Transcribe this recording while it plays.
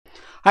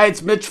Hi,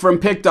 it's Mitch from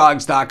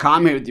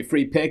Pickdawgz.com here with your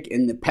free pick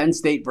in the Penn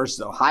State versus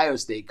Ohio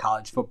State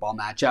college football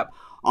matchup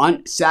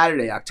on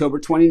Saturday, October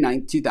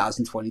 29th,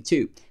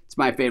 2022. It's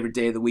my favorite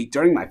day of the week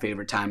during my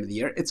favorite time of the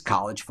year. It's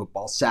College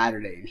Football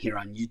Saturday. And here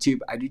on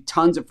YouTube, I do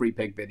tons of free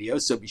pick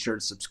videos, so be sure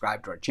to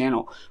subscribe to our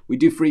channel. We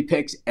do free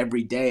picks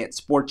every day at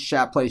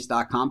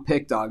sportschatplace.com,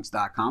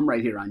 pickdawgz.com,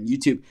 right here on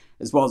YouTube,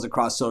 as well as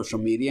across social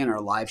media and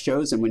our live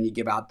shows. And when you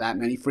give out that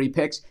many free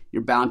picks,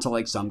 you're bound to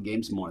like some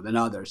games more than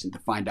others. And to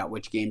find out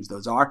which games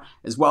those are,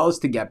 as well as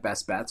to get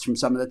best bets from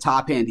some of the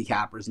top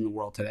handicappers in the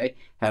world today,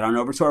 head on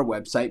over to our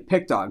website,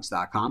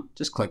 pickdawgz.com.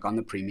 Just click on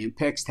the Premium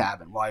Picks tab.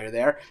 And while you're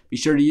there, be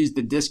sure to use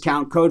the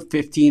discount code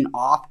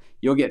 15OFF.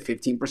 You'll get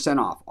 15%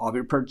 off all of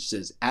your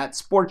purchases at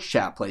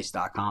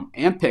sportschatplace.com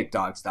and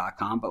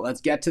pickdawgz.com. But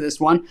let's get to this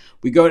one.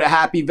 We go to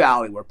Happy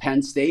Valley, where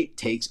Penn State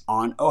takes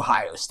on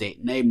Ohio State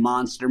in a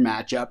monster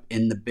matchup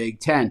in the Big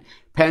Ten.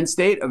 Penn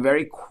State, a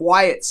very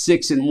quiet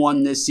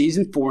 6-1 this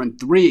season,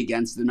 4-3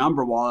 against the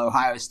number, while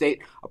Ohio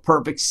State, a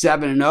perfect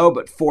 7-0,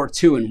 but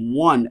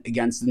 4-2-1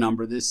 against the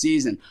number this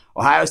season.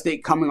 Ohio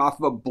State coming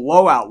off of a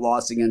blowout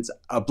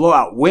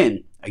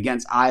win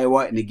against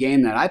Iowa in a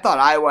game that I thought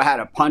Iowa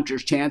had a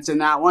puncher's chance in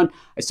that one.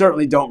 I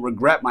certainly don't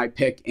regret my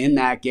pick in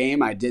that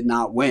game. I did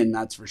not win,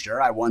 that's for sure.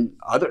 I won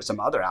some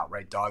other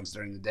outright dogs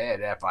during the day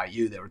at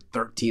FIU. They were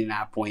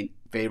 13.5-point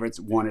favorites,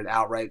 won it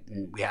outright,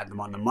 and we had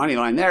them on the money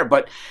line there.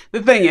 But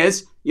the thing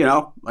is,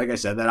 like I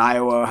said, that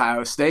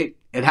Iowa-Ohio State,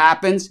 it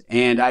happens,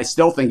 and I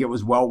still think it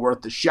was well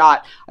worth the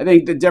shot. I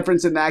think the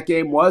difference in that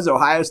game was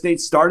Ohio State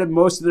started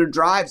most of their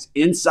drives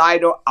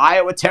inside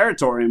Iowa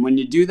territory, and when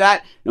you do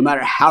that, no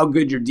matter how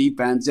good your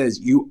defense is,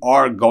 you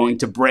are going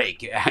to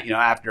break,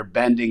 after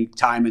bending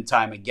time and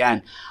time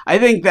again. I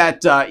think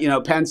that,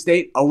 Penn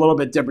State, a little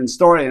bit different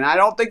story, and I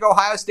don't think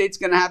Ohio State's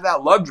going to have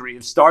that luxury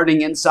of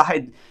starting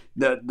inside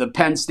the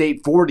Penn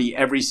State 40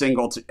 every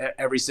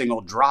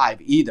single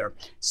drive either.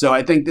 So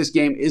I think this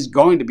game is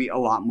going to be a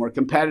lot more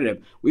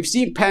competitive. We've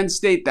seen Penn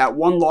State, that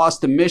one loss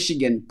to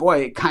Michigan, boy,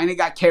 it kind of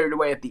got carried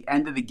away at the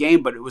end of the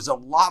game, but it was a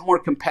lot more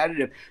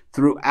competitive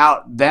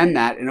throughout than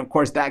that. And of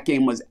course, that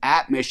game was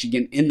at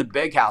Michigan in the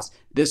Big House.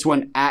 This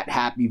one at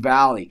Happy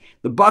Valley.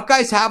 The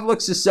Buckeyes have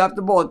looked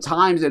susceptible at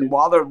times, and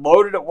while they're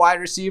loaded at wide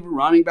receiver,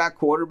 running back,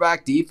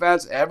 quarterback,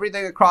 defense,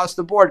 everything across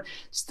the board,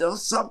 still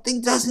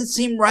something doesn't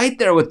seem right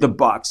there with the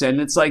Bucks.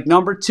 And it's like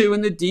number 2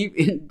 in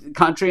the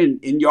country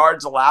in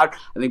yards allowed.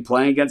 I think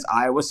playing against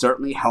Iowa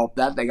certainly helped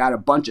that. They got a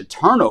bunch of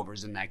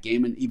turnovers in that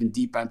game and even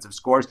defensive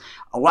scores,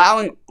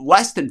 allowing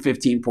less than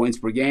 15 points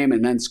per game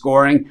and then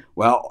scoring,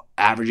 well,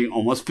 averaging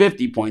almost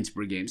 50 points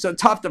per game. So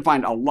tough to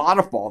find a lot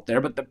of fault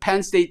there, but the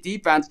Penn State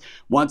defense,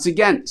 once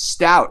again,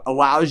 stout,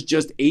 allows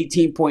just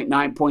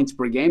 18.9 points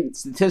per game.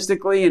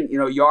 Statistically and,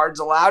 yards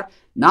allowed,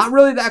 not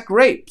really that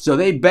great. So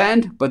they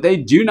bend, but they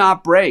do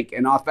not break.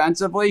 And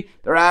offensively,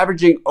 they're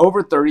averaging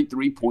over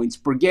 33 points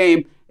per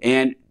game,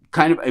 and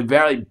kind of a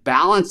very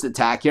balanced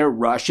attack here,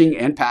 rushing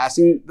and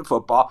passing the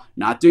football,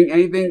 not doing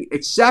anything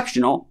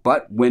exceptional,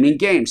 but winning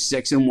games,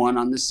 6-1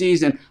 on the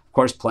season. Of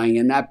course, playing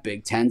in that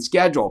Big Ten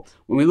schedule.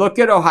 When we look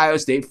at Ohio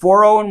State,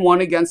 4-0-1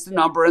 against the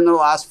number in their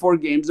last 4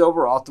 games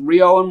overall,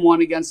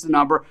 3-0-1 against the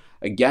number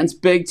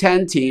against Big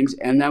Ten teams.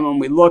 And then when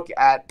we look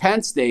at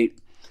Penn State,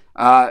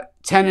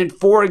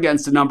 10-4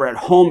 against the number at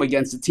home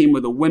against a team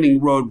with a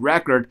winning road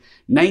record,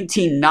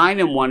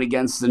 19-9-1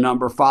 against the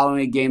number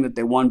following a game that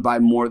they won by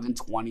more than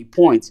 20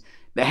 points.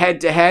 The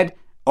head-to-head,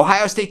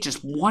 Ohio State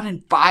just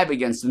 1-5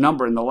 against the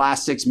number in the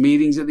last 6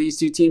 meetings of these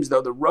two teams,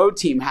 though the road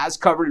team has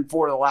covered in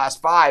 4 of the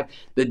last 5.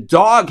 The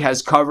dog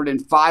has covered in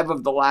 5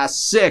 of the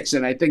last 6,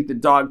 and I think the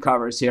dog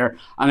covers here.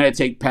 I'm going to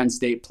take Penn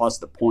State plus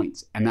the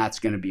points, and that's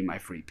going to be my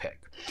free pick.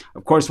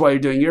 Of course, while you're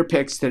doing your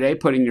picks today,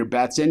 putting your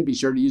bets in, be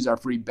sure to use our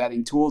free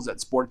betting tools at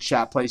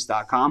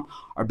sportschatplace.com.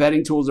 Our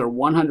betting tools are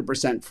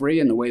 100% free,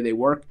 and the way they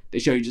work, they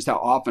show you just how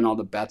often all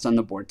the bets on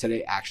the board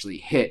today actually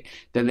hit.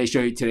 Then they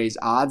show you today's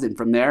odds, and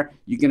from there,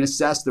 you can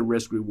assess the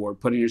risk-reward,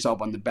 putting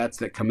yourself on the bets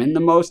that come in the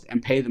most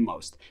and pay the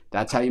most.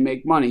 That's how you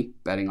make money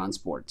betting on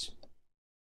sports.